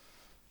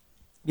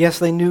Yes,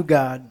 they knew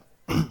God,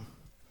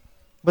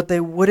 but they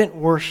wouldn't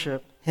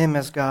worship him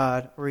as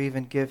God or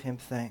even give him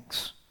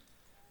thanks.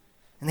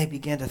 And they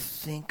began to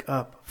think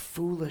up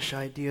foolish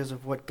ideas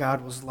of what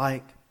God was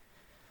like.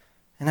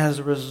 And as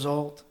a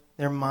result,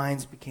 their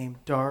minds became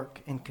dark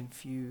and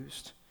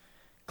confused.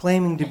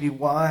 Claiming to be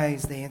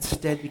wise, they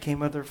instead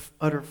became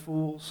utter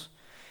fools.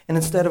 And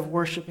instead of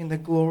worshiping the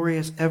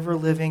glorious,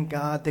 ever-living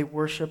God, they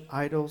worshiped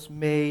idols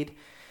made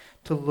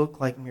to look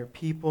like mere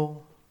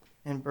people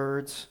and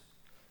birds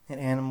and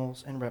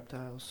animals and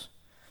reptiles.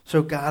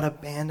 So God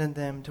abandoned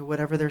them to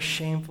whatever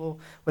shameful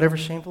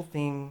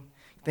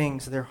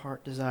things their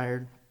heart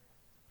desired.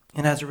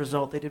 And as a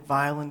result, they did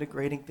vile and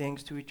degrading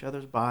things to each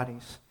other's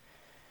bodies.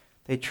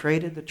 They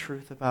traded the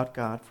truth about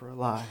God for a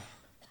lie.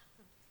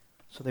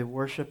 So they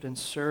worshiped and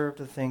served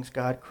the things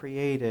God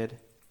created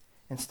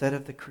instead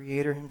of the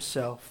Creator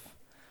himself,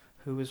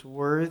 who is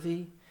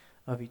worthy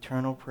of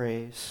eternal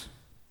praise.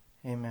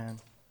 Amen.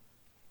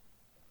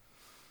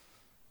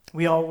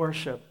 We all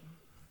worship.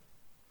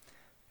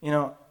 You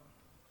know,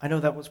 I know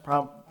that was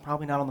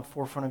probably not on the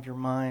forefront of your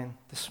mind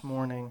this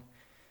morning,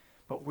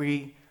 but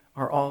we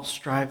are all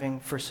striving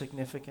for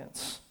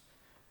significance,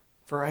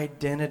 for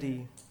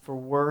identity, for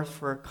worth,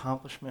 for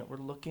accomplishment. We're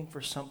looking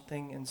for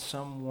something and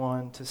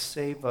someone to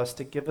save us,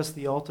 to give us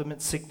the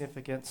ultimate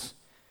significance.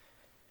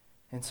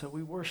 And so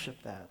we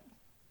worship that.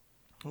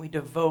 We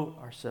devote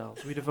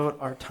ourselves. We devote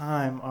our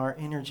time, our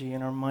energy,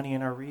 and our money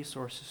and our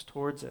resources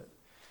towards it.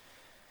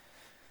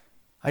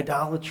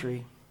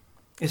 Idolatry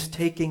is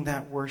taking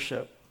that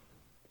worship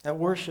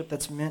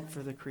that's meant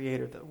for the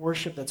Creator, that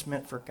worship that's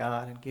meant for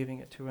God, and giving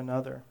it to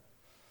another.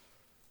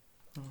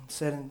 It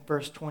said in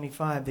verse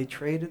 25, they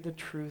traded the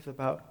truth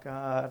about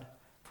God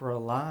for a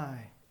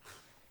lie.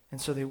 And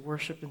so they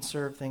worship and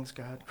serve things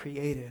God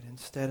created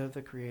instead of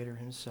the Creator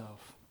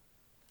himself.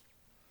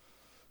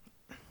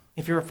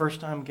 If you're a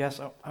first-time guest,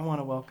 I want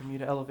to welcome you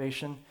to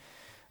Elevation.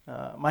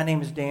 My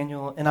name is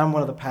Daniel, and I'm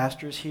one of the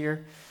pastors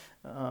here.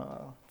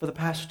 For the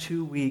past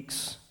 2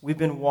 weeks, we've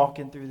been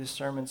walking through this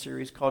sermon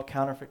series called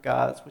Counterfeit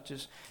Gods, which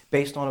is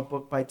based on a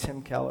book by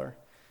Tim Keller.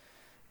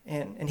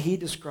 And he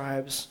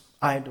describes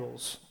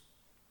idols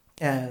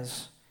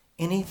as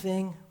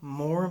anything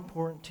more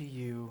important to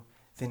you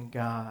than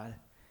God.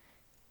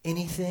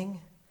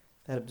 Anything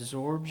that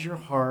absorbs your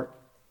heart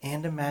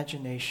and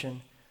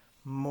imagination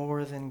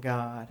more than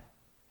God.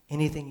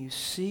 Anything you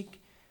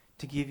seek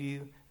to give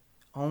you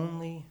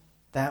only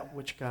that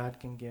which God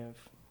can give.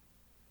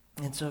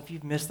 And so if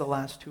you've missed the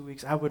last 2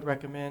 weeks, I would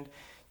recommend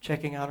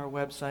checking out our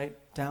website,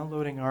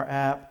 downloading our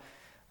app.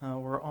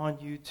 We're on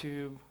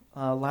YouTube,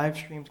 live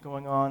streams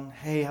going on.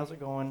 Hey, how's it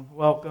going?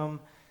 Welcome.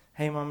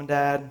 Hey, Mom and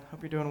Dad,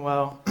 hope you're doing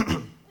well.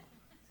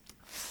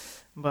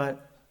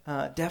 But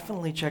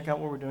definitely check out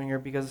what we're doing here,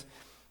 because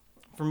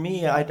for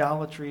me,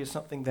 idolatry is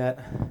something that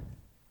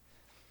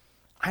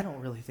I don't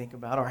really think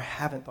about or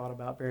haven't thought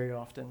about very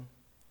often.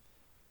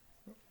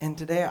 And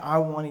today I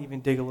want to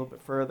even dig a little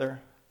bit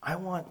further. I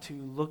want to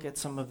look at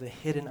some of the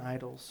hidden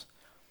idols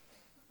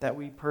that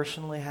we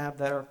personally have,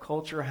 that our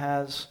culture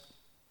has,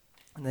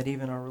 and that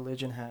even our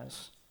religion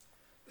has.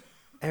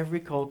 Every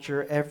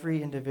culture,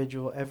 every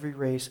individual, every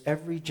race,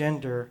 every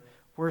gender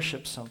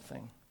worships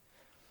something.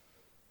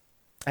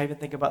 I even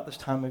think about this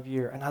time of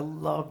year, and I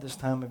love this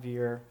time of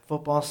year.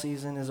 Football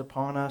season is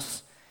upon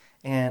us,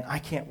 and I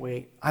can't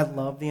wait. I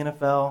love the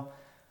NFL.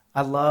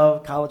 I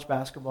love college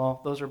basketball.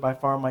 Those are by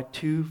far my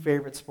two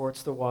favorite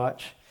sports to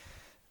watch.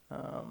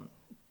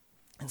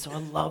 And so I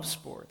love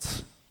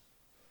sports.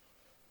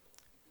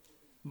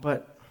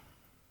 But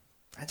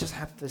I just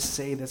have to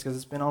say this because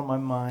it's been on my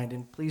mind,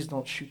 and please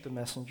don't shoot the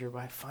messenger, but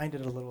I find it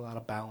a little out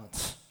of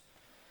balance.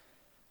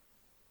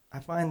 I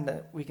find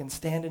that we can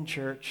stand in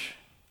church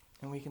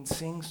and we can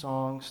sing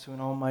songs to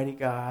an almighty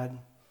God,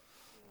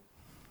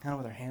 kind of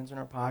with our hands in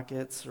our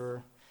pockets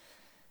or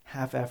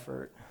half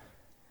effort.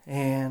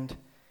 And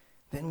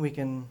then we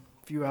can,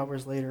 a few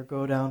hours later,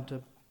 go down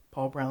to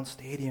Paul Brown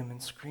Stadium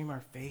and scream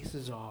our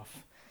faces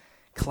off,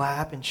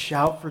 clap and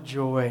shout for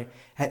joy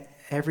at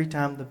every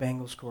time the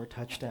Bengals score a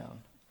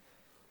touchdown.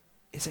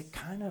 Is it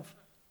kind of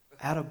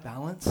out of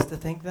balance to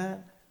think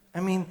that? I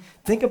mean,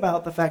 think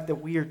about the fact that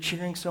we are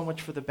cheering so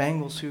much for the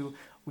Bengals, who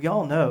we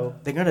all know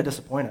they're going to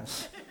disappoint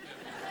us.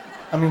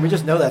 I mean, we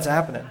just know that's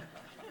happening.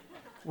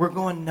 We're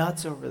going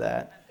nuts over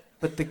that.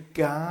 But the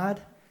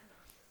God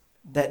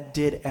that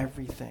did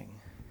everything,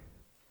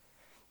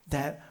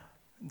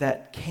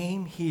 that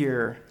came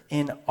here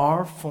in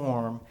our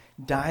form,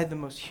 died the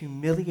most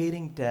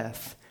humiliating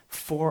death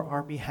for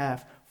our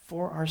behalf,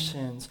 for our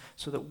sins,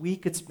 so that we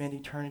could spend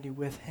eternity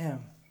with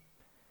him.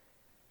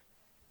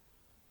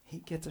 He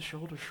gets a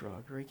shoulder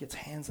shrug, or he gets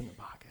hands in the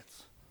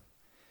pockets.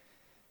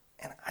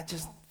 And I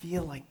just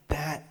feel like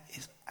that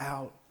is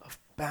out of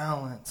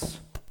balance.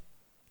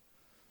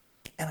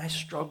 And I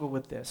struggle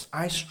with this.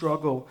 I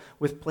struggle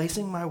with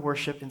placing my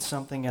worship in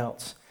something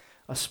else.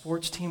 A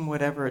sports team,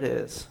 whatever it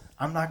is.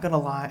 I'm not going to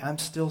lie, I'm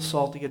still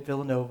salty at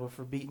Villanova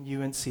for beating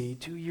UNC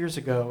 2 years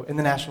ago in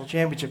the national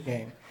championship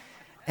game.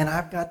 And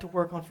I've got to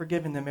work on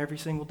forgiving them every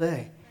single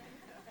day.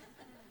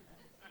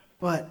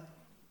 But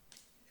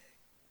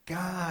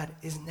God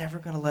is never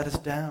going to let us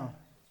down.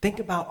 Think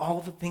about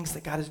all the things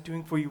that God is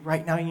doing for you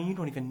right now, and you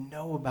don't even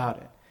know about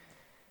it.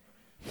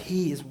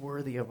 He is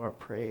worthy of our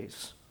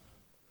praise.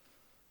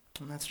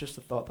 And that's just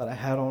a thought that I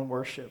had on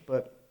worship.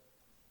 But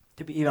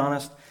to be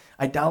honest,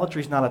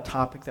 idolatry is not a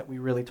topic that we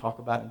really talk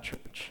about in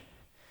church.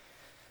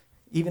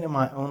 Even in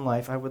my own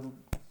life, I would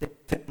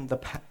say in the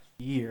past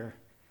year,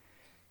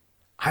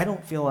 I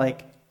don't feel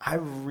like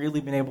I've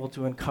really been able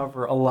to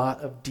uncover a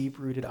lot of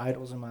deep-rooted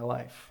idols in my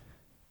life.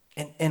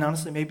 And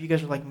honestly, maybe you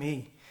guys are like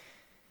me.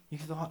 You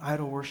thought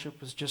idol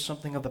worship was just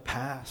something of the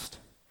past,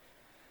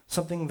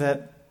 something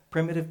that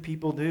primitive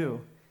people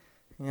do,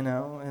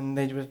 and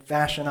they would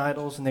fashion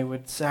idols and they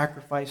would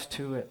sacrifice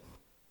to it.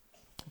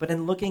 But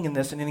in looking in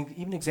this and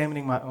even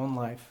examining my own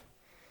life,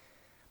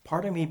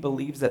 part of me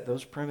believes that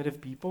those primitive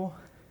people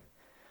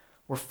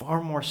were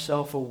far more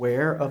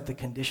self-aware of the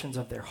conditions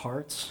of their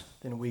hearts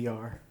than we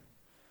are.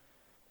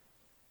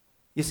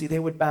 You see, they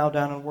would bow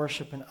down and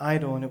worship an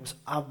idol, and it was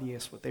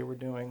obvious what they were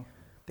doing.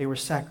 They were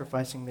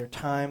sacrificing their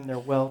time, their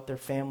wealth, their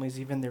families,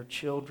 even their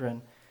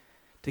children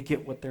to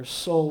get what their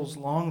souls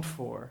longed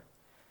for.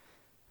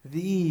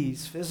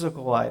 These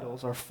physical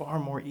idols are far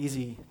more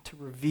easy to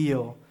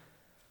reveal.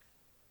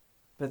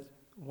 But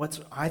what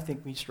I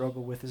think we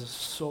struggle with is a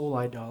soul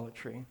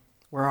idolatry,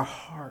 where our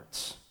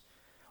hearts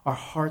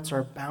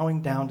are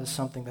bowing down to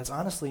something that's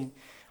honestly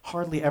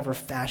hardly ever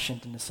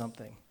fashioned into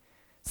something.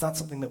 It's not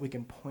something that we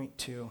can point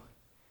to.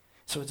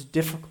 So it's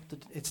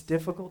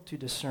difficult to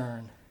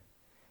discern,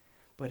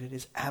 but it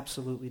is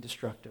absolutely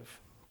destructive.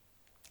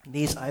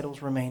 These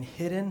idols remain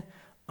hidden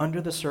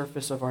under the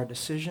surface of our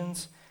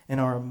decisions and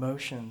our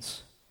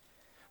emotions.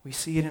 We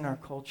see it in our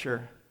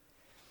culture,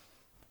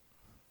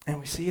 and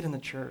we see it in the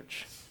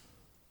church.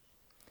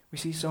 We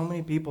see so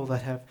many people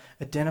that have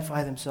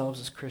identified themselves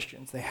as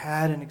Christians. They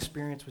had an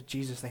experience with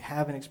Jesus. They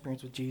have an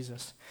experience with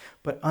Jesus.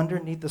 But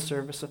underneath the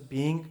surface of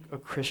being a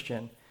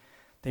Christian,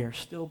 they are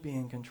still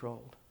being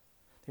controlled.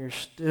 They are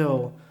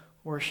still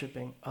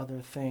worshiping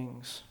other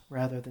things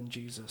rather than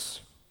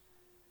Jesus.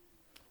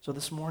 So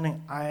this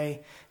morning, I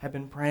have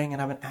been praying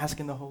and I've been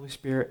asking the Holy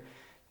Spirit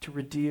to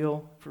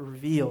reveal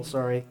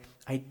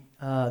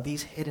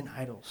these hidden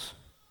idols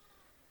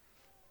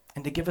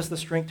and to give us the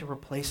strength to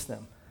replace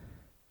them,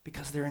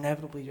 because they're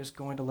inevitably just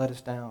going to let us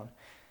down.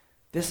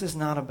 This is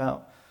not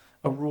about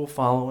a rule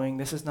following.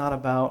 This is not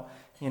about,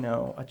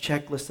 a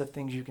checklist of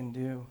things you can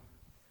do.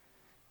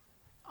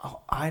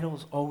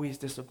 Idols always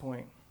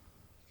disappoint.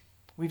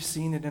 We've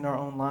seen it in our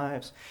own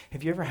lives.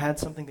 Have you ever had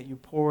something that you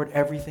poured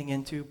everything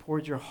into,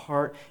 poured your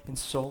heart and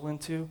soul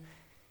into,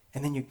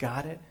 and then you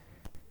got it,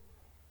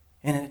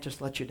 and then it just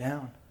let you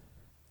down,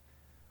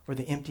 or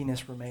the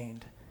emptiness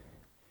remained?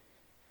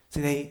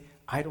 See,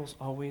 idols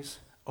always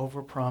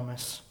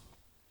overpromise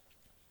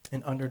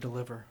and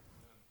underdeliver.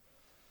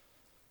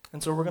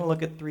 And so we're going to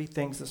look at three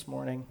things this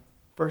morning.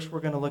 First, we're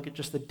going to look at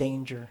just the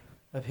danger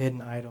of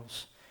hidden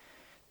idols.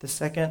 The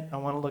second, I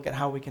want to look at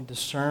how we can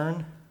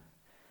discern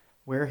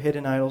where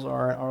hidden idols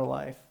are in our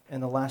life.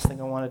 And the last thing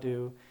I want to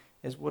do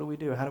is, what do we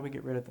do? How do we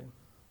get rid of them?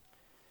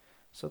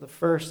 So the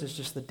first is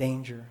just the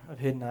danger of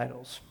hidden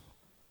idols.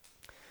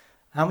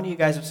 How many of you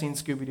guys have seen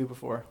Scooby-Doo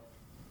before?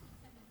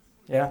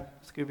 Yeah?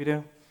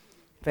 Scooby-Doo?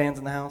 Fans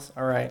in the house?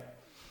 All right.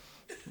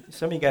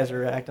 Some of you guys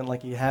are acting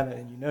like you haven't,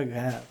 and you know you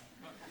have.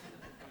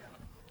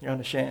 You're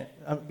unashamed.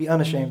 Be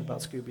unashamed about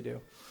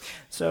Scooby-Doo.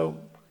 So,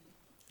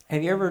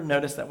 have you ever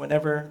noticed that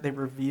whenever they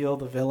reveal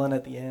the villain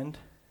at the end,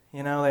 they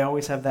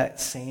always have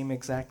that same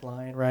exact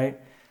line, right?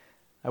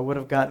 I would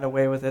have gotten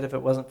away with it if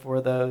it wasn't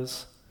for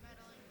those.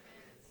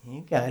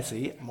 You guys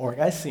see, more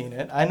guys seen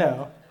it. I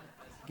know.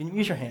 You can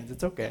use your hands.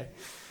 It's okay.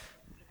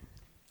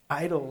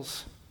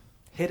 Idols,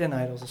 hidden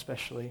idols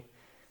especially,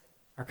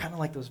 are kind of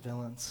like those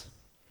villains.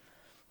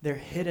 They're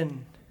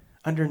hidden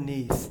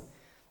underneath,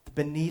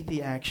 beneath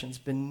the actions,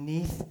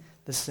 beneath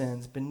the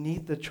sins,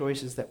 beneath the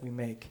choices that we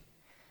make.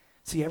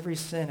 See, every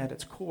sin at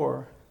its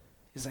core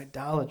is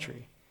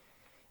idolatry.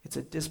 It's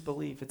a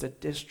disbelief. It's a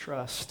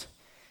distrust.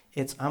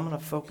 It's, I'm going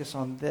to focus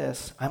on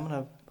this.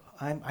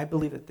 I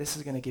believe that this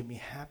is going to give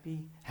me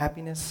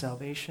happiness,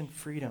 salvation,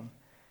 freedom.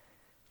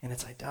 And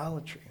it's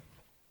idolatry.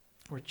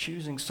 We're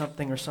choosing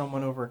something or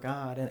someone over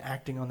God and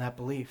acting on that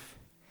belief.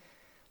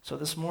 So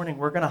this morning,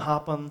 we're going to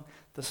hop on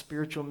the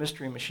spiritual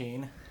mystery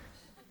machine,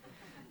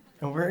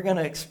 and we're going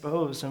to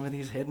expose some of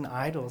these hidden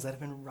idols that have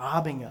been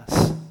robbing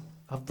us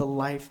of the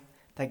life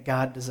that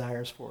God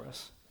desires for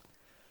us.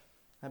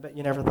 I bet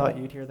you never thought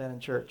you'd hear that in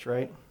church,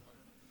 right?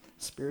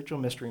 Spiritual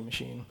mystery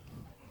machine.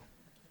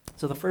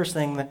 So the first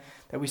thing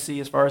that we see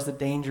as far as the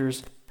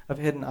dangers of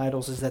hidden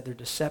idols is that they're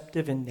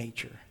deceptive in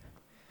nature.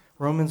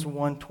 Romans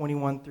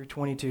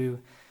 1:21-22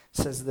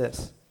 says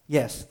this: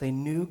 yes, they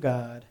knew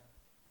God,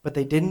 but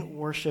they didn't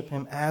worship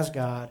him as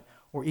God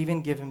or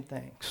even give him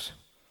thanks.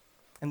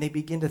 And they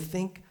begin to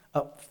think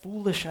up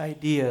foolish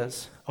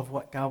ideas of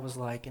what God was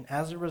like, and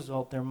as a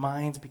result, their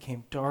minds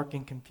became dark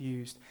and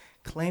confused.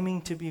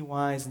 Claiming to be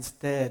wise,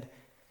 instead,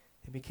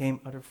 they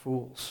became utter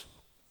fools.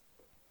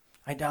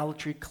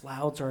 Idolatry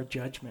clouds our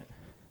judgment.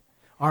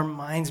 Our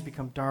minds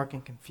become dark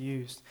and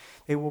confused.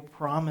 They will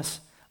promise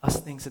us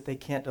things that they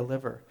can't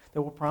deliver. They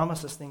will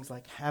promise us things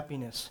like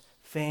happiness,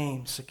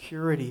 fame,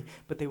 security,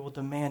 but they will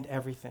demand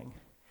everything.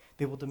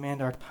 They will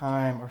demand our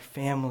time, our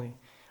family,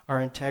 our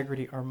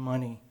integrity, our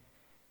money,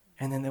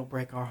 and then they'll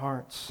break our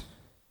hearts.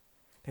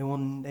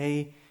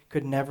 They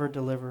could never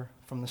deliver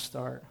from the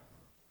start.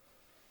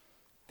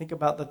 Think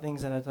about the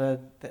things that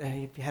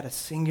if you had a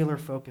singular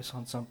focus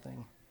on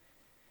something,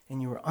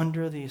 and you were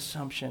under the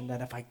assumption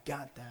that if I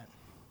got that,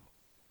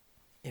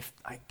 if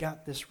I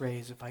got this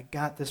raise, if I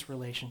got this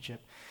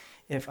relationship,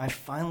 if I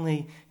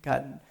finally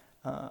got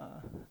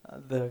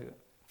the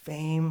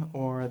fame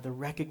or the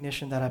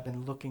recognition that I've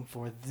been looking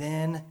for,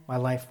 then my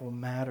life will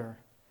matter.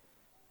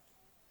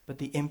 But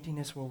the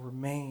emptiness will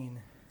remain.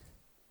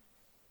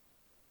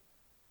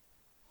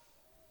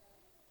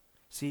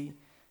 See,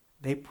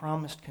 they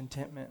promised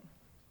contentment,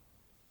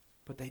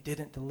 but they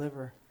didn't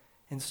deliver.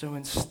 And so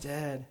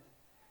instead,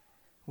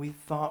 we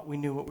thought we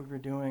knew what we were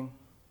doing.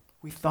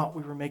 We thought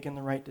we were making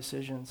the right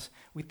decisions.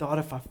 We thought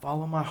if I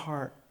follow my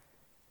heart,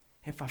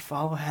 if I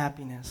follow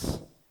happiness,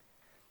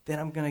 then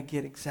I'm going to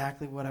get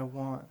exactly what I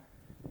want.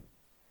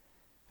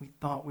 We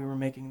thought we were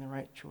making the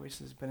right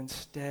choices, but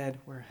instead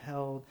we're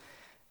held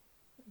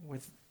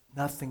with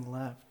nothing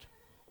left.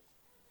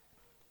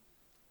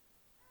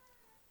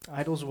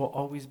 Idols will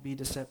always be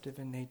deceptive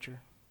in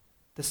nature.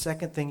 The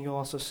second thing you'll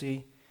also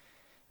see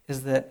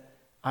is that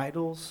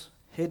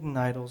hidden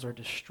idols, are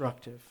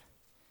destructive.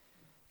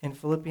 In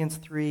Philippians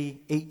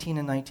 3:18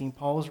 and 19,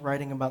 Paul is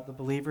writing about the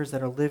believers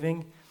that are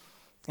living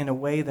in a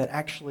way that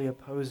actually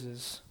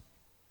opposes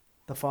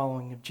the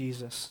following of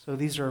Jesus. So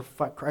these are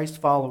Christ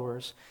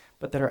followers,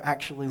 but that are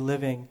actually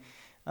living,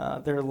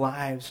 their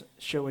lives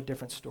show a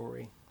different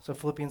story. So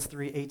Philippians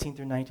 3:18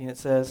 through 19, it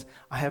says,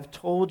 I have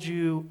told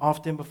you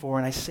often before,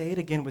 and I say it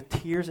again with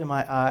tears in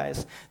my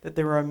eyes, that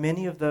there are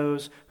many of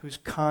those whose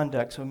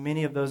conduct, so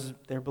many of those,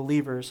 they're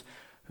believers,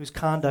 whose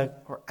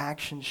conduct or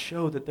actions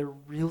show that they're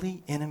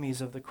really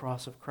enemies of the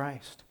cross of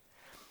Christ.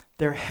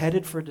 They're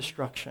headed for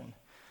destruction.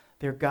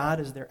 Their God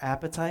is their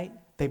appetite.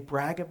 They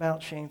brag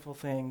about shameful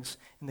things,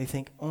 and they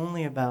think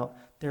only about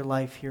their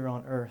life here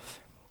on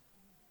earth.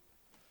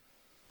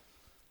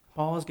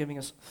 Paul is giving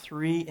us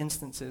three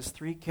instances,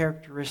 three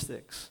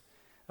characteristics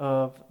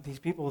of these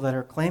people that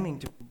are claiming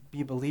to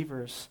be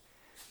believers,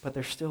 but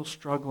they're still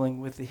struggling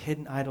with the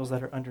hidden idols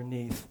that are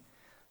underneath.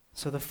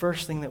 So the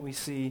first thing that we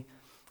see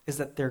is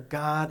that their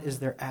God is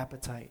their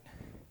appetite.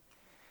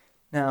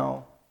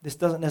 Now, this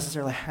doesn't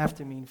necessarily have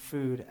to mean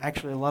food.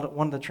 Actually,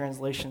 one of the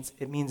translations,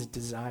 it means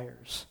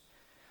desires.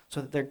 So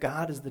that their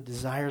God is the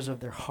desires of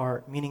their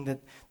heart, meaning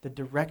that the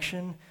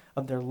direction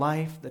of their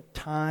life, the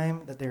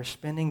time that they're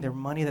spending, their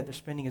money that they're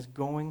spending is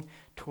going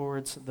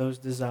towards those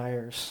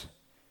desires.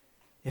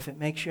 If it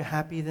makes you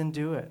happy, then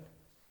do it.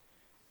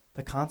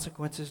 The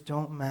consequences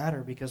don't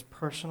matter because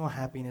personal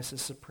happiness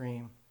is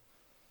supreme.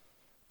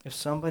 If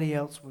somebody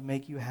else would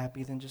make you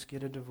happy, then just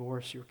get a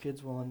divorce. Your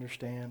kids will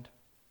understand.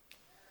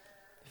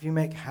 If you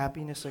make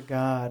happiness a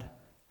god,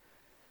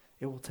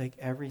 it will take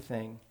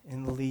everything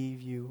and leave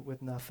you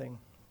with nothing.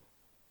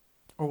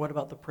 Or what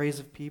about the praise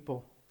of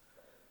people?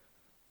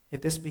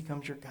 If this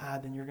becomes your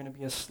god, then you're going to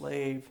be a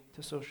slave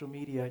to social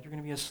media. You're going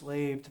to be a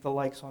slave to the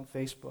likes on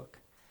Facebook.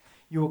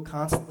 You will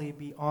constantly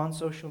be on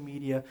social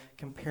media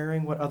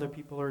comparing what other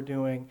people are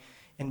doing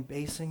and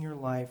basing your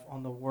life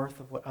on the worth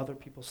of what other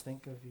people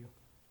think of you.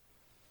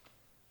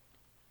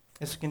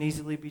 This can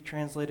easily be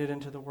translated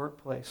into the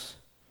workplace,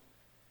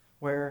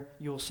 where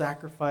you will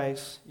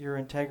sacrifice your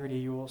integrity,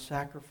 you will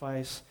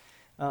sacrifice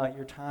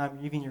your time,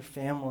 even your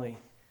family,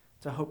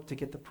 to hope to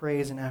get the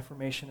praise and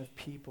affirmation of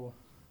people.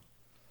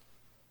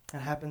 It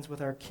happens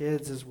with our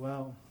kids as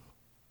well.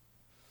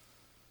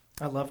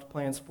 I loved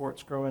playing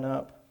sports growing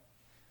up.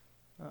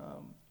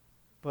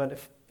 But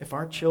if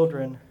our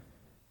children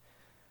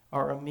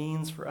are a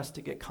means for us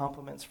to get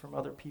compliments from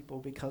other people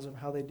because of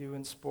how they do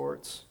in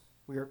sports,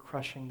 we are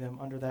crushing them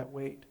under that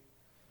weight.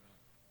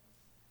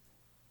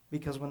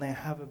 Because when they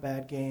have a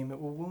bad game, it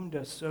will wound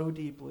us so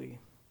deeply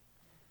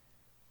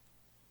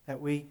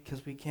that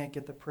because we can't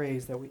get the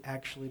praise that we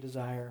actually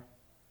desire.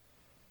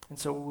 And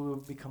so we will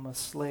become a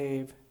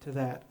slave to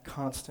that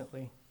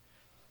constantly.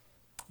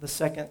 The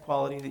second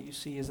quality that you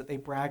see is that they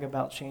brag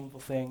about shameful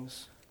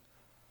things.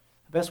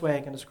 The best way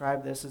I can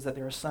describe this is that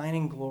they're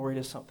assigning glory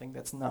to something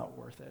that's not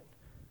worth it.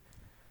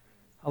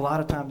 A lot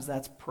of times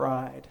that's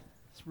pride.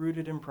 It's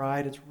rooted in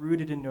pride. It's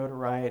rooted in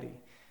notoriety.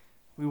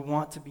 We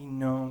want to be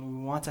known.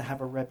 We want to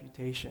have a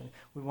reputation.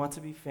 We want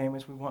to be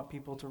famous. We want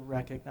people to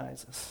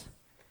recognize us.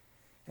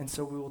 And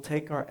so we will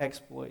take our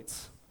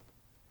exploits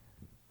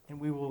and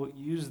we will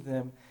use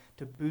them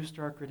to boost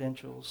our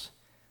credentials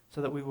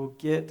so that we will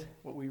get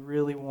what we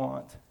really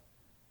want.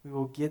 We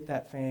will get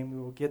that fame. We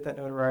will get that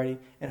notoriety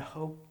and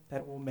hope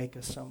that will make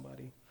us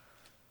somebody.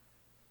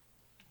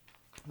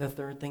 The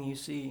third thing you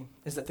see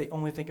is that they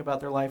only think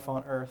about their life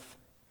on earth.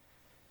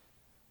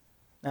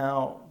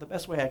 Now, the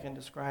best way I can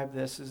describe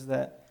this is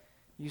that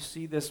you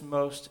see this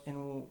most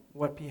in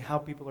how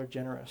people are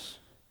generous.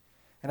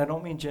 And I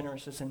don't mean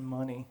generous as in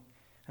money.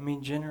 I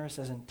mean generous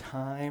as in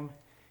time,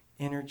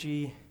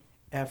 energy,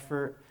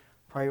 effort,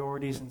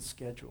 priorities, and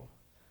schedule.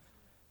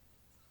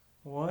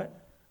 What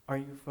are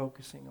you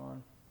focusing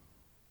on?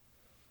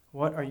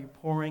 What are you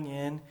pouring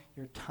in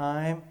your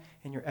time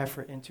and your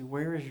effort into?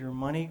 Where is your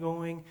money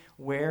going?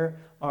 Where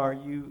are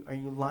you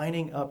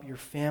lining up your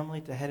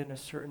family to head in a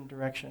certain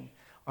direction?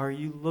 Are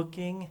you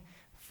looking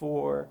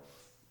for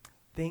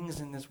things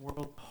in this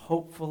world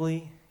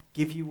hopefully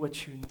give you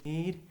what you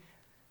need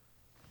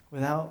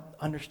without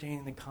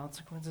understanding the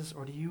consequences?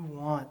 Or do you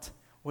want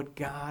what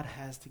God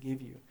has to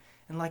give you?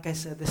 And like I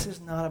said, this is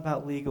not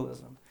about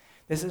legalism.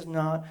 This is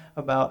not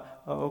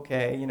about,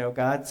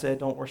 God said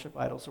don't worship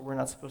idols, so we're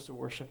not supposed to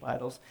worship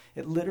idols.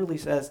 It literally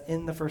says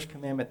in the first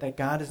commandment that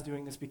God is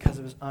doing this because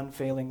of his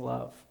unfailing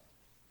love.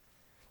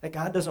 That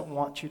God doesn't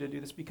want you to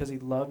do this because he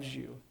loves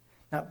you,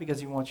 not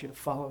because he wants you to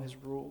follow his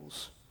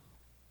rules.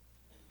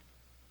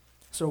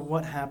 So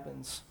what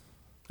happens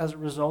as a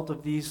result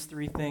of these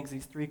three things,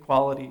 these three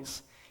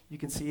qualities? You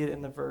can see it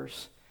in the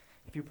verse.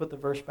 If you put the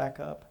verse back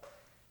up,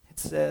 it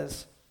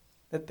says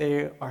that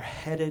they are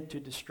headed to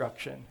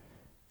destruction.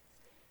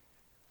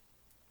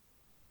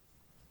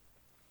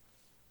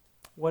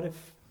 What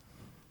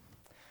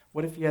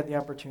if you had the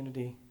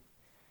opportunity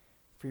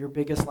for your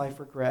biggest life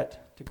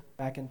regret to go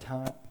back in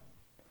time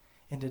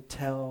and to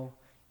tell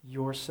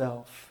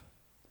yourself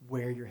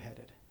where you're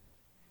headed?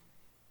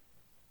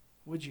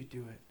 Would you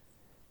do it?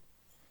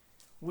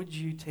 Would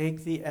you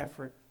take the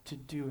effort to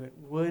do it?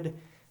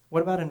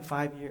 What about in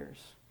 5 years?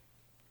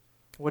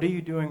 What are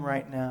you doing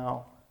right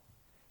now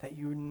that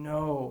you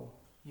know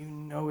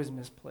is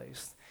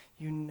misplaced?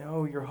 You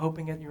know you're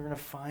hoping that you're going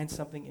to find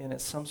something in it,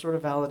 some sort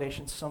of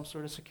validation, some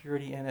sort of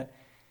security in it,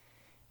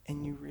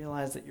 and you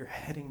realize that you're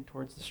heading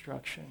towards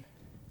destruction.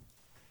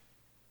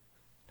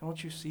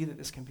 Don't you see that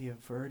this can be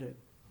averted?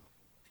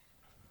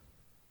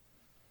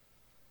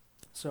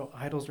 So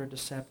idols are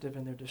deceptive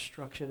and they're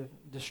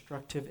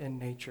destructive in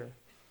nature.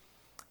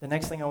 The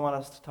next thing I want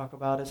us to talk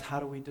about is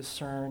how do we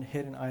discern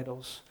hidden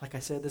idols. Like I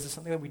said, this is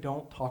something that we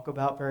don't talk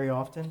about very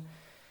often.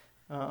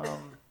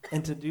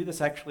 And to do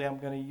this, actually, I'm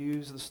going to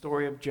use the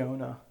story of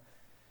Jonah.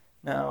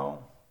 Now,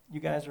 you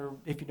guys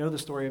if you know the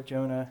story of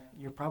Jonah,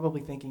 you're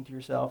probably thinking to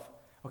yourself,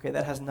 okay,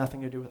 that has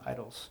nothing to do with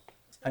idols.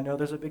 I know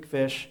there's a big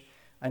fish.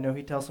 I know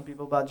he tells some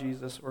people about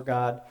Jesus or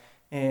God,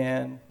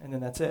 and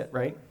then that's it,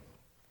 right?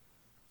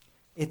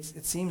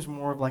 It seems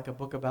more of like a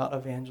book about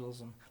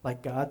evangelism.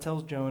 Like God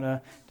tells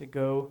Jonah to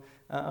go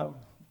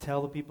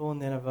tell the people in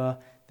Nineveh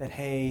that,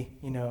 hey,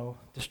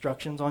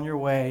 destruction's on your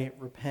way,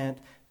 repent.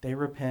 They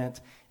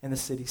repent, and the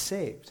city's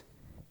saved.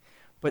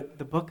 But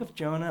the book of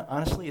Jonah,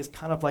 honestly, is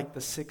kind of like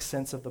the Sixth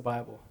Sense of the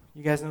Bible.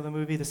 You guys know the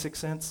movie, The Sixth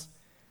Sense?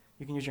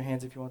 You can use your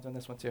hands if you want on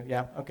this one too.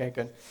 Yeah? Okay,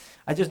 good.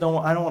 I don't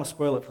want to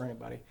spoil it for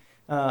anybody.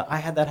 I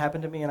had that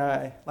happen to me,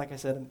 and like I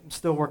said, I'm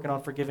still working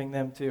on forgiving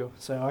them too.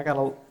 So I got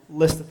a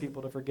list of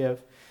people to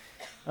forgive.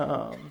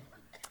 But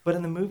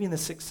in the movie, in The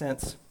Sixth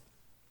Sense,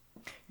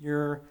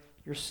 you're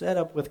set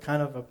up with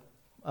kind of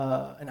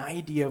an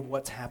idea of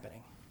what's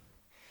happening.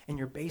 And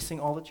you're basing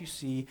all that you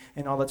see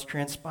and all that's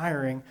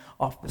transpiring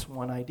off this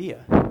one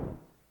idea.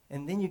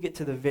 And then you get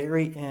to the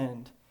very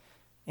end,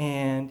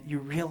 and you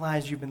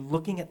realize you've been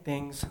looking at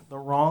things the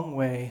wrong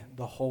way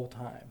the whole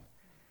time.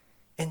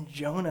 And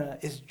Jonah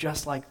is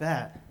just like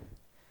that.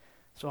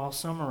 So I'll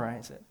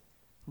summarize it.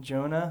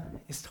 Jonah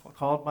is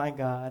called by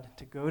God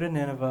to go to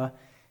Nineveh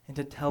and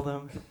to tell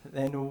them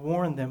and to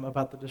warn them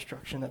about the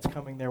destruction that's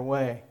coming their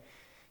way.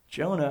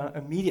 Jonah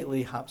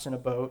immediately hops in a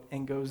boat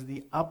and goes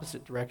the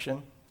opposite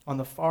direction on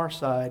the far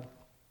side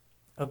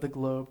of the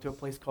globe to a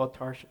place called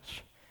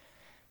Tarshish.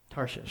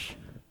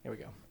 There we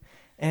go.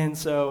 And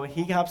so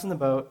he hops in the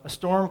boat. A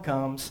storm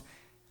comes.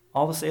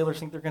 All the sailors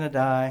think they're going to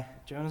die.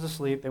 Jonah's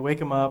asleep. They wake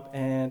him up,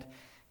 and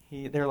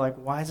they're like,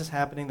 why is this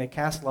happening? They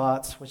cast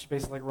lots, which is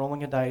basically like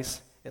rolling a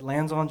dice. It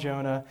lands on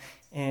Jonah,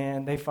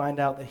 and they find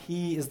out that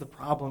he is the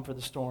problem for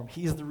the storm.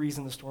 He's the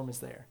reason the storm is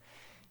there.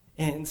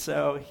 And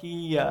so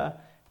he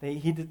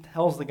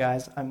tells the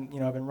guys, I've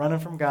been running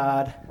from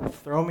God.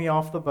 Throw me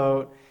off the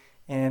boat,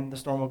 and the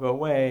storm will go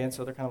away. And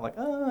so they're kind of like,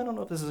 I don't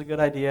know if this is a good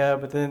idea.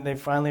 But then they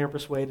finally are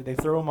persuaded. They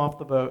throw him off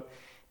the boat,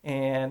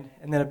 and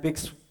then a big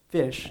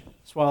fish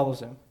swallows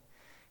him.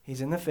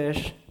 He's in the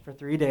fish for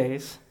 3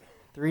 days,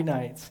 3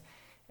 nights,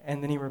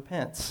 and then he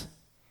repents.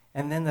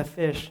 And then the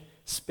fish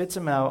spits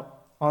him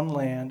out on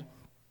land,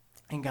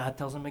 and God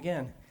tells him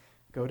again,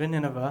 go to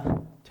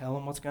Nineveh, tell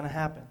him what's going to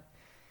happen.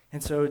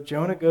 And so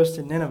Jonah goes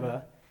to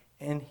Nineveh,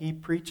 and he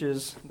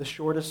preaches the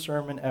shortest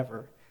sermon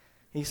ever.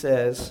 He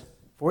says,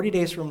 40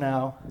 days from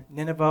now,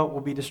 Nineveh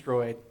will be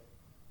destroyed.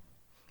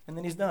 And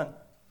then he's done.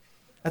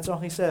 That's all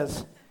he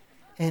says.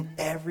 And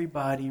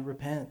everybody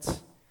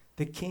repents.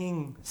 The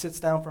king sits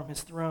down from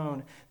his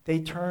throne. They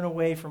turn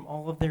away from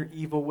all of their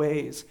evil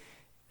ways.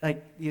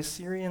 Like the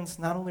Assyrians,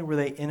 not only were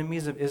they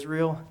enemies of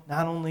Israel,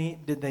 not only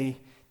did they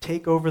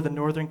take over the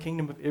northern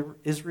kingdom of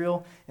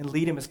Israel and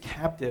lead them as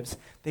captives,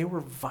 they were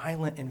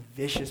violent and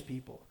vicious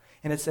people.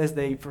 And it says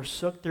they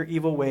forsook their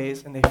evil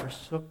ways and they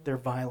forsook their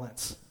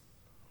violence.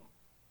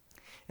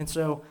 And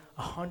so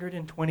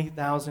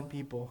 120,000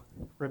 people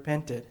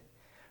repented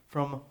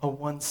from a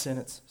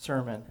one-sentence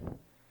sermon.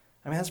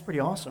 I mean, that's pretty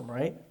awesome,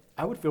 right?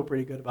 I would feel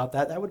pretty good about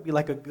that. That would be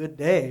like a good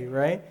day,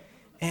 right?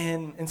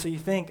 And so you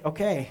think,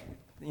 okay,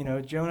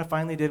 Jonah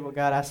finally did what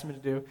God asked him to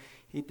do.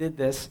 He did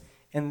this.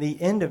 And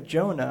the end of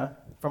Jonah,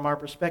 from our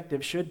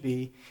perspective, should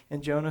be,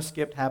 and Jonah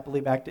skipped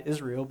happily back to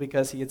Israel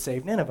because he had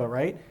saved Nineveh,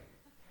 right?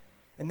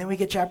 And then we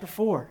get chapter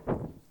 4.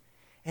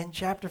 In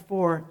chapter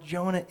 4,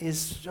 Jonah is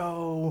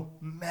so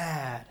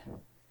mad.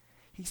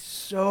 He's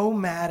so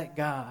mad at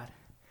God.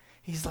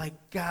 He's like,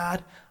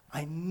 God,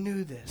 I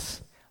knew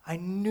this. I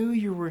knew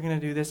you were going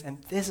to do this,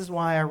 and this is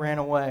why I ran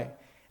away.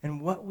 And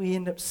what we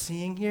end up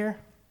seeing here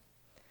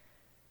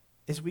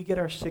is we get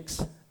our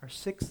sixth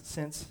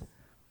sense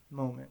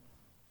moment.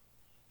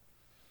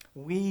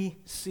 We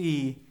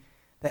see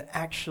that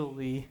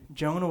actually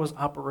Jonah was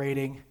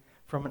operating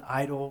from an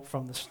idol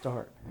from the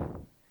start.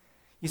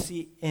 You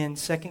see, in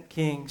 2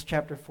 Kings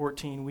chapter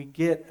 14, we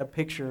get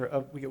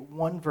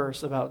one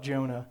verse about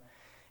Jonah.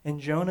 And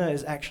Jonah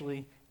is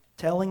actually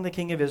telling the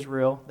king of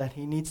Israel that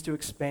he needs to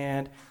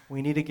expand.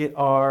 We need to get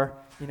our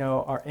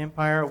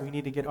empire. We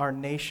need to get our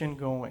nation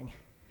going.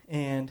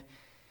 And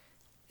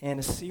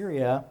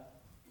Assyria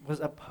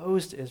was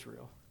opposed to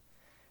Israel.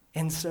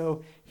 And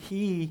so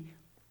he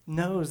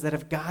knows that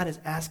if God is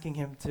asking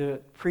him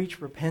to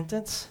preach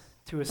repentance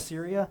to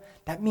Assyria,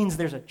 that means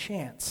there's a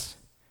chance.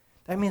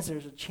 That means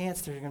there's a chance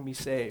they're going to be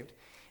saved.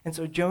 And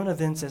so Jonah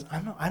then says,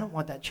 I don't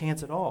want that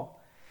chance at all.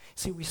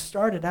 See, we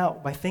started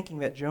out by thinking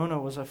that Jonah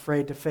was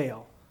afraid to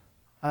fail.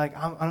 I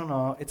don't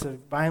know, it's a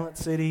violent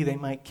city, they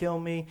might kill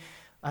me,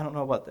 I don't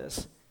know about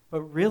this.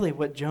 But really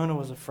what Jonah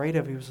was afraid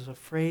of, he was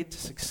afraid to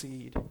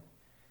succeed.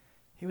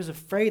 He was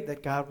afraid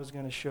that God was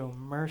going to show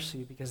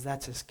mercy because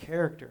that's his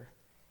character.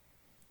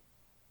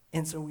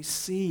 And so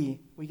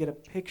we get a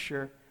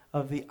picture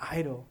of the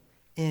idol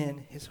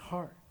in his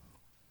heart.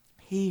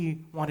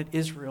 He wanted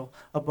Israel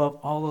above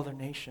all other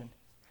nation.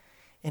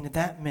 And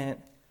that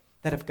meant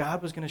that if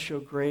God was going to show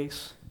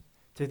grace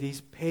to these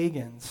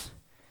pagans,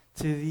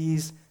 to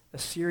these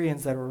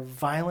Assyrians that were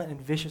violent and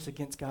vicious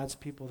against God's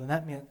people, then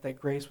that meant that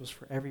grace was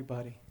for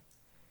everybody.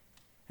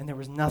 And there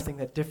was nothing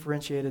that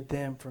differentiated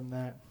them from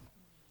that.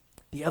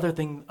 The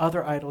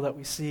other idol that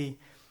we see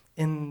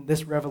in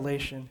this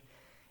revelation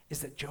is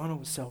that Jonah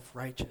was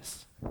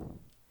self-righteous.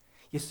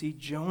 You see,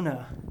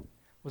 Jonah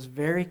was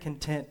very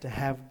content to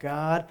have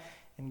God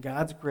and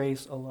God's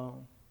grace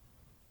alone.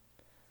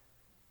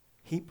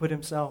 He put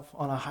himself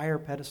on a higher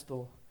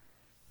pedestal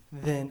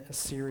than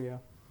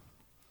Assyria.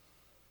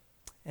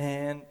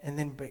 And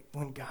then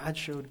when God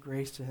showed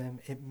grace to them,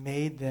 it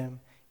made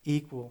them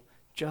equal,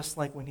 just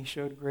like when he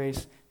showed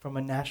grace from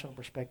a national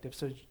perspective.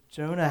 So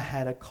Jonah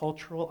had a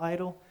cultural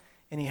idol,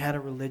 and he had a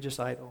religious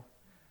idol.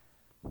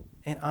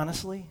 And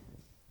honestly,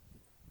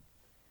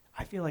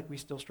 I feel like we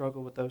still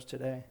struggle with those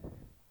today.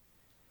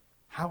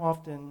 How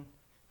often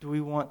do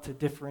we want to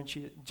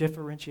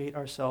differentiate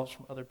ourselves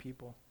from other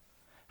people?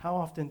 How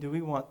often do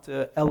we want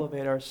to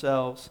elevate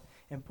ourselves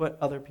and put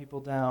other people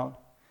down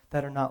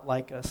that are not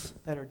like us,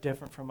 that are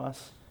different from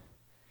us?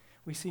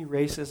 We see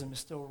racism is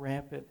still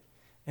rampant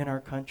in our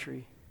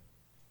country.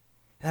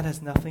 That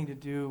has nothing to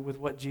do with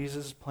what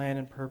Jesus' plan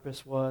and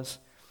purpose was.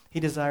 He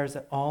desires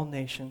that all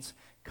nations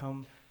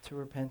come to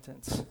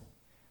repentance.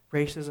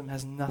 Racism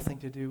has nothing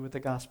to do with the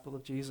gospel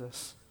of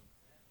Jesus.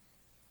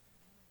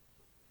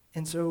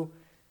 And so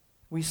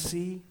we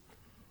see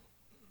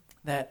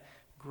that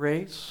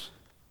grace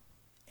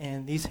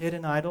and these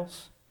hidden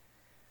idols,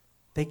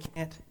 they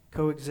can't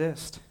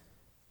coexist.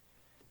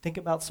 Think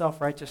about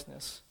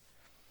self-righteousness.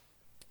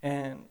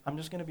 And I'm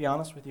just going to be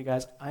honest with you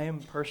guys. I am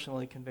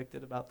personally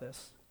convicted about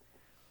this.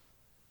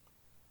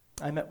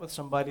 I met with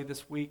somebody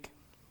this week,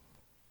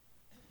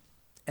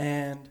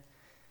 and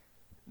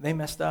they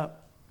messed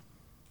up.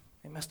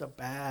 They messed up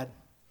bad.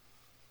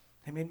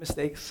 They made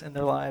mistakes in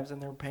their lives,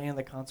 and they're paying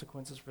the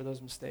consequences for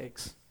those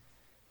mistakes.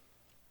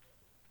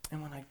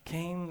 And when I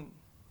came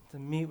to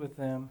meet with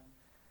them,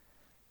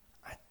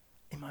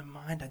 in my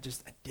mind, I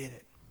did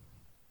it.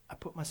 I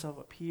put myself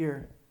up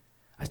here.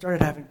 I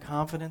started having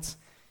confidence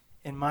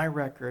in my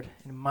record,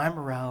 in my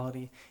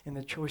morality, in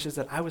the choices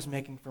that I was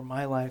making for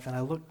my life, and I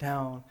looked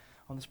down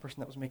on this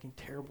person that was making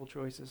terrible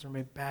choices or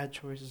made bad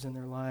choices in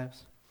their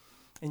lives.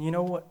 And you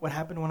know what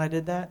happened when I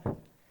did that?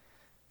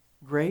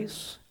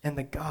 Grace and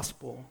the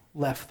gospel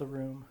left the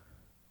room.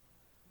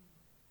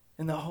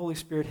 And the Holy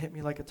Spirit hit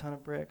me like a ton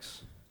of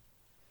bricks.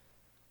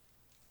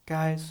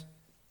 Guys,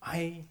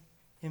 I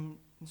am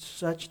in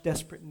such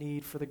desperate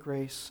need for the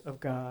grace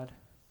of God.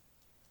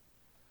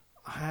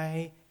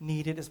 I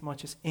need it as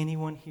much as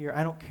anyone here.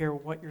 I don't care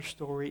what your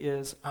story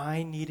is.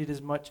 I need it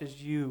as much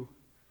as you.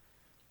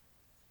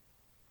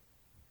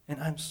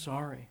 And I'm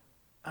sorry.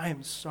 I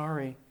am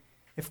sorry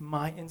if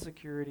my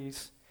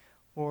insecurities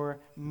or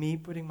me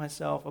putting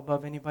myself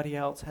above anybody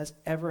else has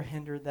ever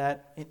hindered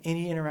that in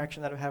any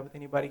interaction that I've had with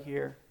anybody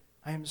here.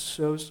 I am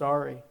so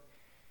sorry.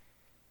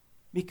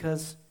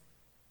 Because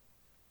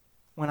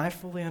when I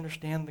fully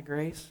understand the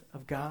grace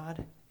of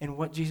God and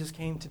what Jesus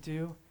came to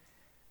do,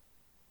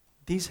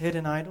 these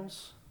hidden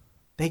idols,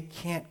 they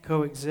can't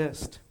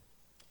coexist.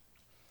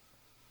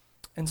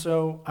 And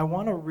so I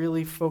want to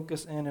really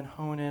focus in and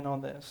hone in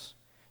on this.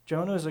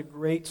 Jonah is a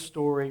great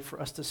story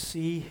for us to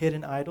see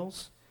hidden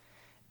idols,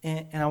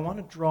 and I want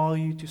to draw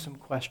you to some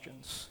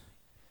questions.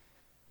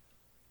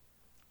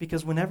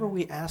 Because whenever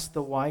we ask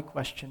the why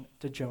question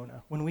to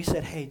Jonah, when we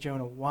said, hey,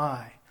 Jonah,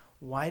 why?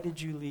 Why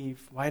did you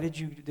leave? Why did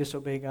you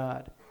disobey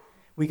God?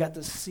 We got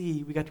to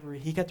see,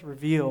 he got to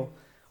reveal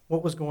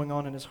what was going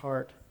on in his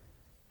heart.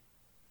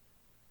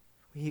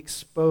 We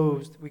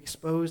exposed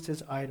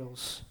his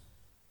idols.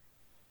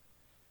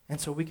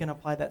 And so we can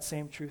apply that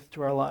same truth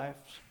to our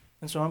lives.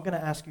 And so I'm going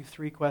to ask you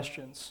 3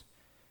 questions.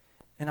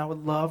 And I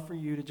would love for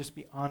you to just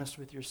be honest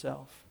with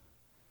yourself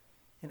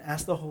and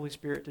ask the Holy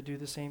Spirit to do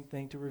the same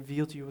thing, to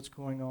reveal to you what's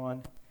going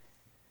on.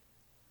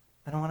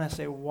 And I want to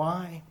say,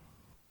 why?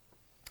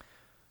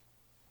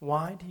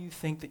 Why do you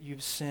think that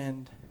you've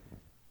sinned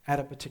at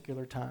a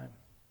particular time?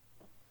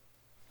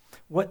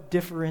 What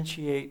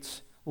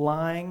differentiates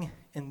lying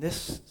in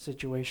this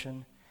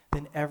situation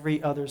than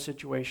every other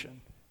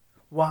situation?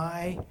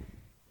 Why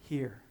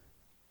here?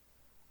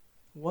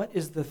 What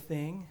is the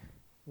thing?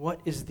 What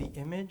is the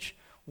image?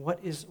 What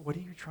are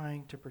you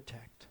trying to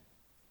protect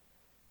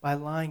by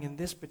lying in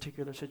this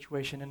particular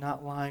situation and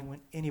not lying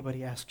when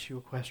anybody asks you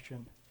a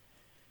question?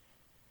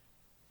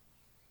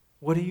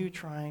 What are you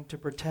trying to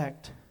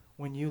protect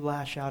when you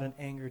lash out in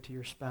anger to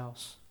your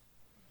spouse?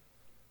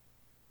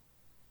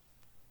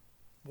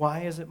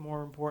 Why is it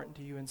more important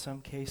to you in some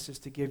cases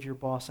to give your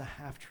boss a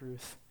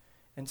half-truth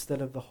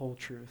instead of the whole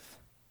truth?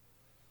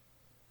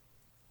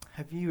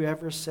 Have you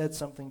ever said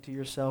something to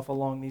yourself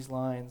along these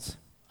lines?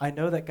 I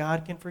know that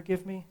God can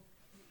forgive me,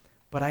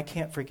 but I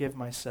can't forgive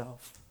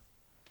myself.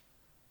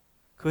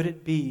 Could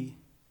it be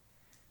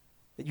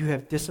that you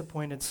have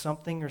disappointed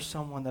something or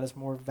someone that is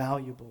more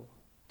valuable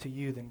to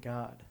you than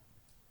God?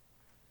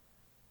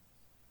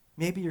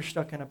 Maybe you're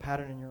stuck in a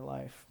pattern in your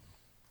life.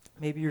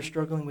 Maybe you're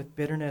struggling with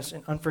bitterness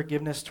and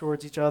unforgiveness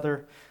towards each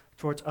other,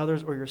 towards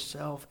others or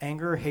yourself,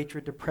 anger or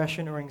hatred,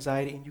 depression or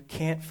anxiety, and you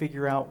can't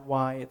figure out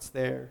why it's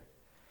there.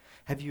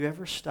 Have you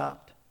ever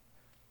stopped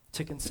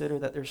to consider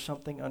that there's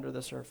something under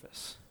the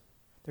surface?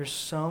 There's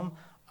some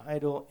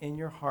idol in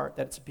your heart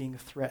that's being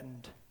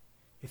threatened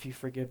if you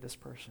forgive this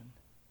person.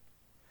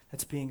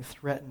 That's being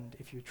threatened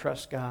if you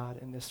trust God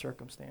in this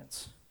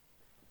circumstance.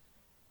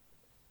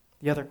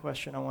 The other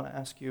question I want to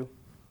ask you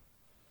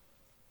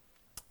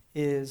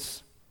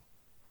is,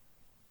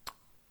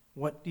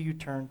 what do you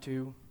turn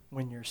to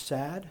when you're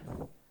sad,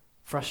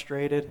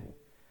 frustrated,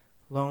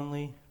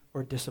 lonely,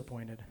 or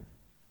disappointed?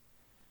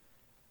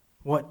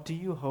 What do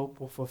you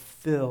hope will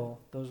fulfill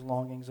those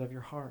longings of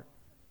your heart?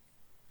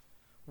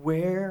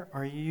 Where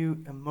are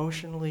you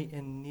emotionally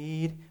in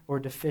need or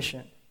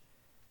deficient?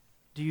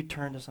 Do you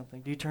turn to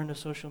something? Do you turn to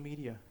social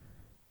media?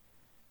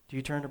 Do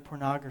you turn to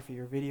pornography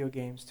or video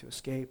games to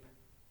escape?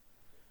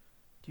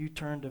 Do you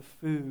turn to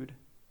food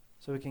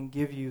so it can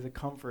give you the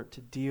comfort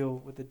to deal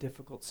with a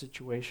difficult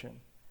situation?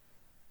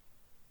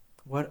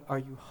 What are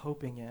you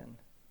hoping in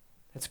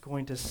that's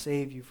going to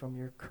save you from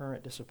your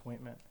current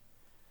disappointment?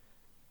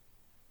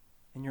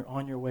 And you're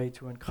on your way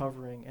to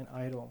uncovering an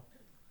idol.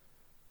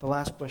 The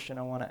last question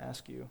I want to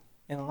ask you,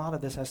 and a lot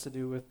of this has to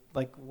do with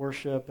like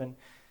worship and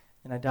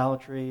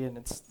idolatry, and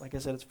it's, like I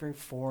said, it's very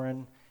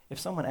foreign. If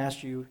someone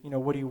asks you,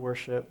 what do you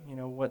worship?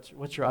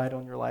 What's your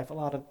idol in your life? A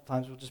lot of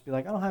times we'll just be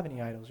like, I don't have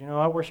any idols.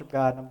 I worship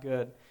God and I'm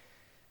good.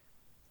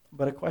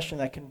 But a question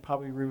that can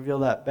probably reveal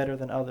that better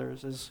than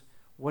others is,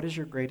 what is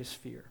your greatest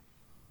fear?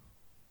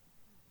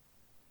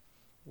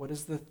 What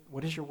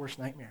is your worst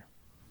nightmare?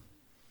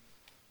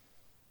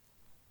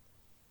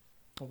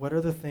 What are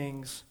the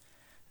things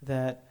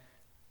that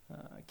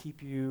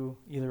keep you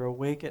either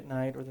awake at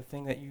night, or the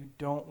thing that you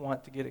don't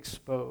want to get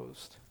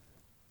exposed?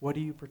 What are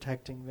you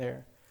protecting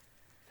there?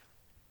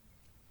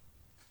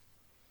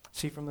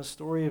 See, from the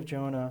story of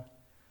Jonah,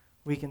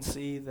 we can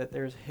see that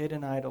there's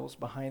hidden idols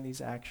behind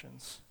these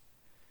actions.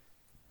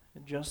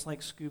 And just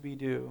like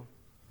Scooby-Doo,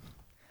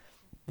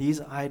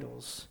 these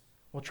idols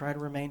will try to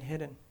remain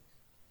hidden,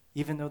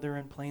 even though they're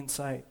in plain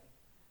sight,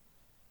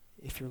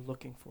 if you're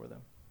looking for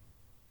them.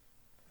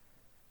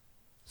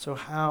 So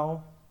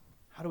how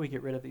do we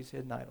get rid of these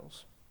hidden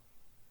idols?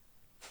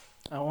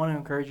 I want to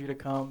encourage you to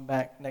come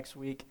back next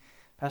week.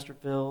 Pastor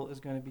Phil is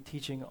going to be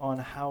teaching on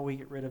how we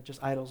get rid of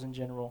just idols in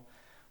general.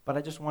 But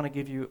I just want to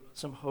give you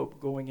some hope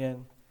going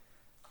in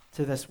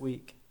to this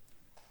week.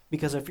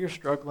 Because if you're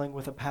struggling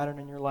with a pattern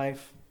in your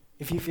life,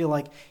 if you feel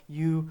like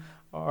you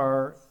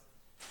are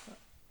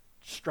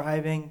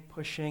striving,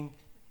 pushing,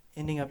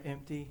 ending up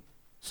empty,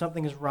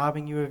 something is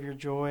robbing you of your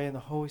joy, and the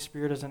Holy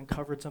Spirit has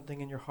uncovered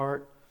something in your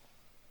heart,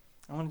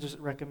 I want to just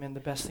recommend the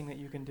best thing that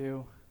you can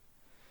do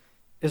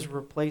is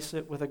replace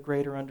it with a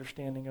greater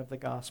understanding of the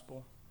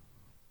gospel.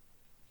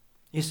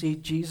 You see,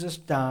 Jesus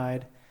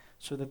died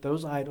so that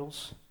those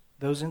idols,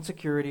 those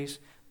insecurities,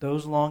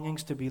 those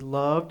longings to be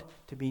loved,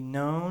 to be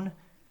known,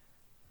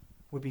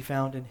 would be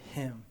found in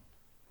him.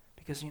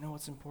 Because you know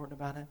what's important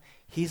about him?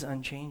 He's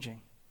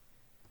unchanging.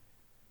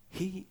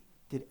 He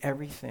did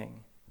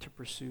everything to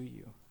pursue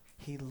you.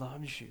 He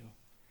loves you.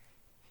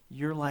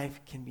 Your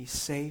life can be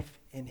safe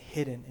and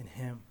hidden in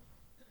him.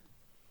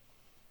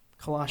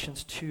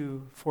 Colossians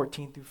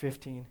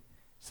 2:14-15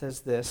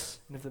 says this,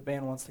 and if the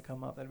band wants to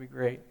come up, that'd be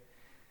great.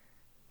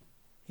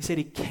 He said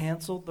he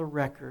canceled the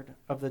record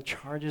of the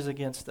charges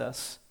against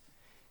us,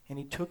 and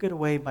he took it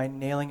away by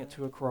nailing it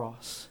to a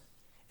cross.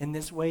 In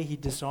this way, he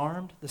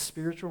disarmed the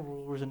spiritual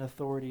rulers and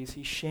authorities.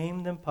 He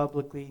shamed them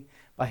publicly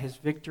by his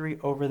victory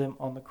over them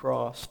on the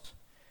cross.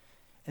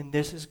 And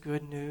this is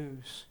good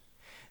news.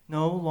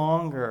 No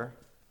longer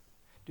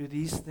do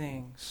these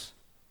things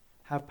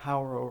have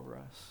power over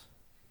us.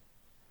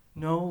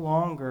 No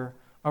longer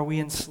are we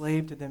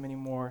enslaved to them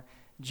anymore.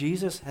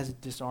 Jesus has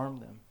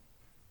disarmed them.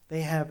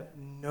 They have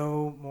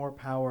no more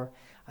power.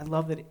 I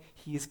love that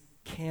he's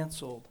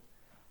canceled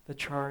the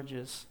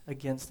charges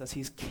against us.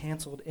 He's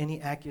canceled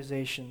any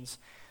accusations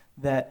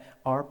that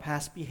our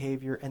past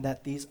behavior and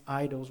that these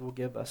idols will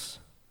give us.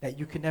 That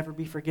you can never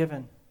be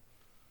forgiven.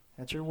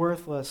 That you're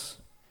worthless.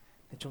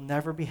 That you'll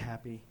never be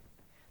happy.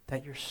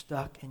 That you're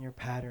stuck in your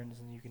patterns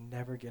and you can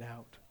never get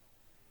out.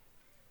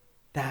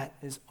 That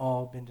has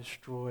all been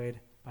destroyed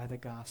by the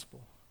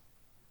gospel.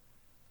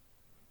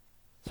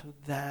 So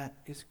that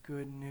is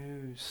good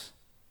news.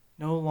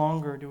 No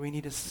longer do we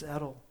need to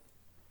settle.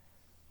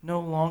 No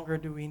longer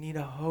do we need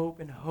to hope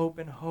and hope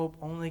and hope,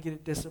 only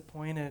get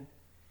disappointed.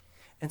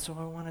 And so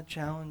I want to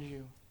challenge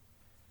you.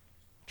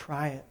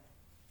 Try it.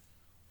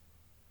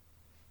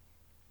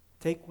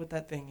 Take what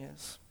that thing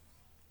is.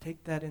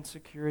 Take that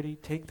insecurity.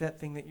 Take that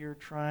thing that you're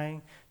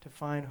trying to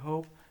find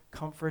hope,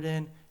 comfort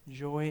in,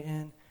 joy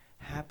in,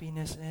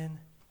 happiness in,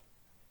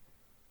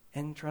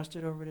 and trust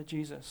it over to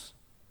Jesus.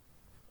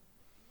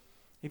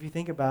 If you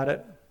think about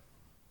it,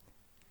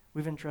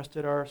 we've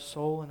entrusted our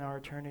soul and our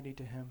eternity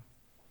to him.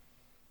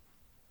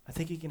 I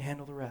think he can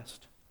handle the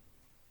rest.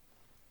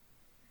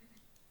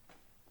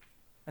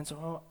 And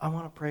so I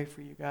want to pray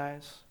for you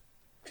guys.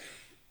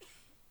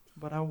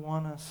 But I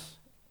want us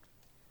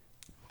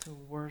to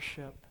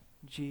worship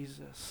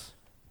Jesus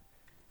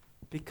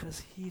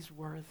because he's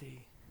worthy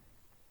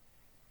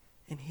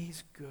and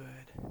he's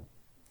good.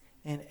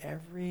 And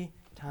every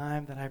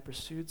time that I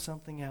pursued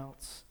something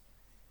else,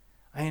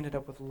 I ended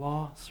up with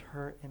loss,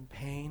 hurt, and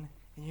pain.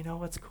 And you know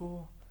what's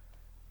cool?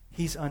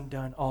 He's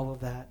undone all of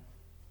that.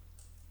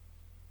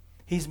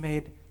 He's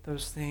made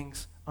those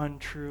things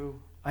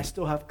untrue. I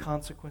still have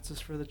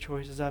consequences for the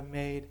choices I've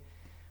made,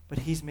 but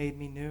he's made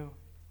me new.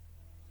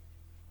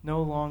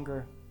 No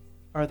longer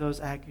are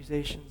those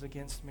accusations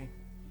against me.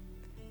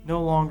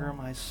 No longer am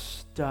I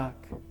stuck.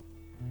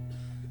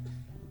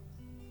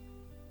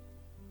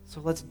 So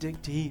let's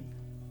dig deep.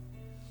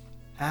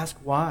 Ask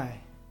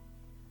why.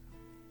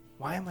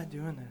 Why am I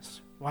doing this?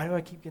 Why do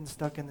I keep getting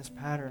stuck in this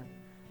pattern?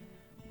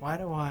 Why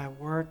do I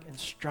work and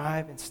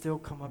strive and still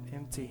come up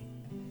empty?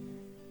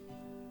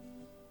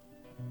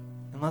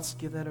 And let's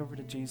give that over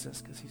to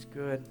Jesus because he's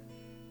good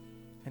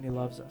and he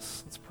loves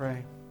us. Let's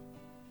pray.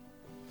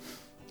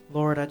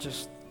 Lord,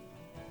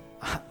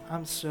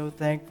 I'm so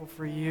thankful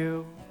for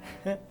you.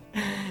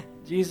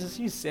 Jesus,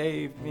 you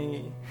saved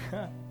me.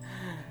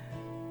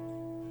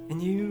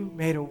 And you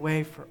made a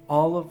way for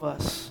all of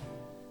us.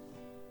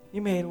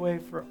 You made a way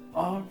for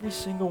every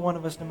single one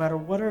of us, no matter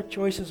what our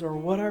choices or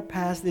what our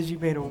past is. You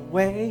made a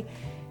way,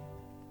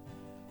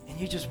 and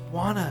you just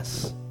want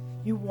us.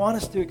 You want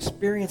us to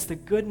experience the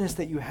goodness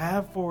that you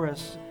have for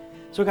us.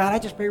 So God, I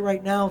just pray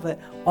right now that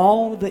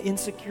all the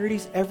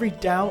insecurities, every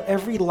doubt,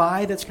 every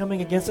lie that's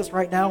coming against us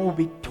right now will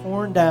be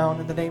torn down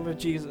in the name of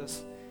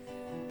Jesus.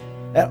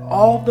 That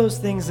all of those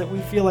things that we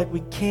feel like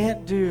we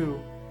can't do,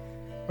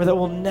 or that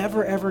we'll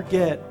never ever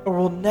get, or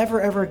we'll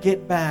never ever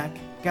get back,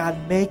 God,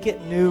 make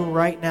it new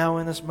right now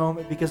in this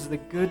moment because of the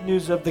good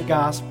news of the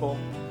gospel.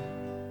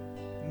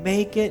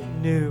 Make it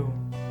new.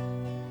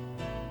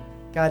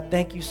 God,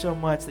 thank you so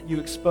much that you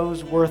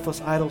expose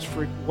worthless idols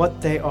for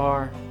what they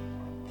are.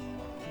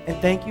 And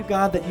thank you,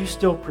 God, that you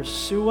still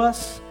pursue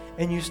us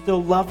and you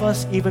still love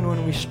us even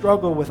when we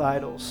struggle with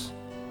idols.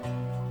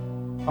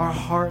 Our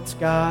hearts,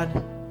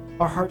 God,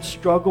 our hearts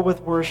struggle with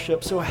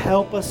worship. So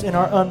help us in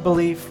our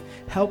unbelief.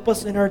 Help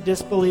us in our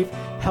disbelief.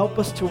 Help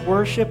us to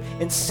worship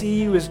and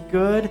see you as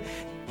good.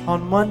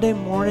 On Monday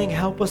morning,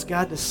 help us,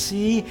 God, to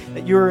see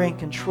that you are in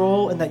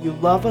control and that you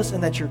love us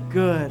and that you're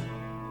good.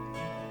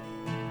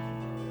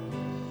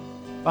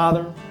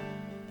 Father,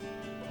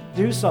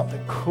 do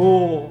something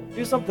cool.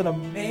 Do something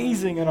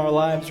amazing in our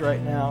lives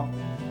right now.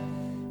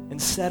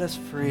 And set us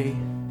free.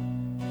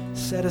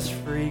 Set us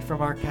free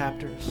from our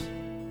captors.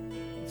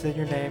 It's in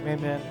your name,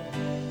 amen.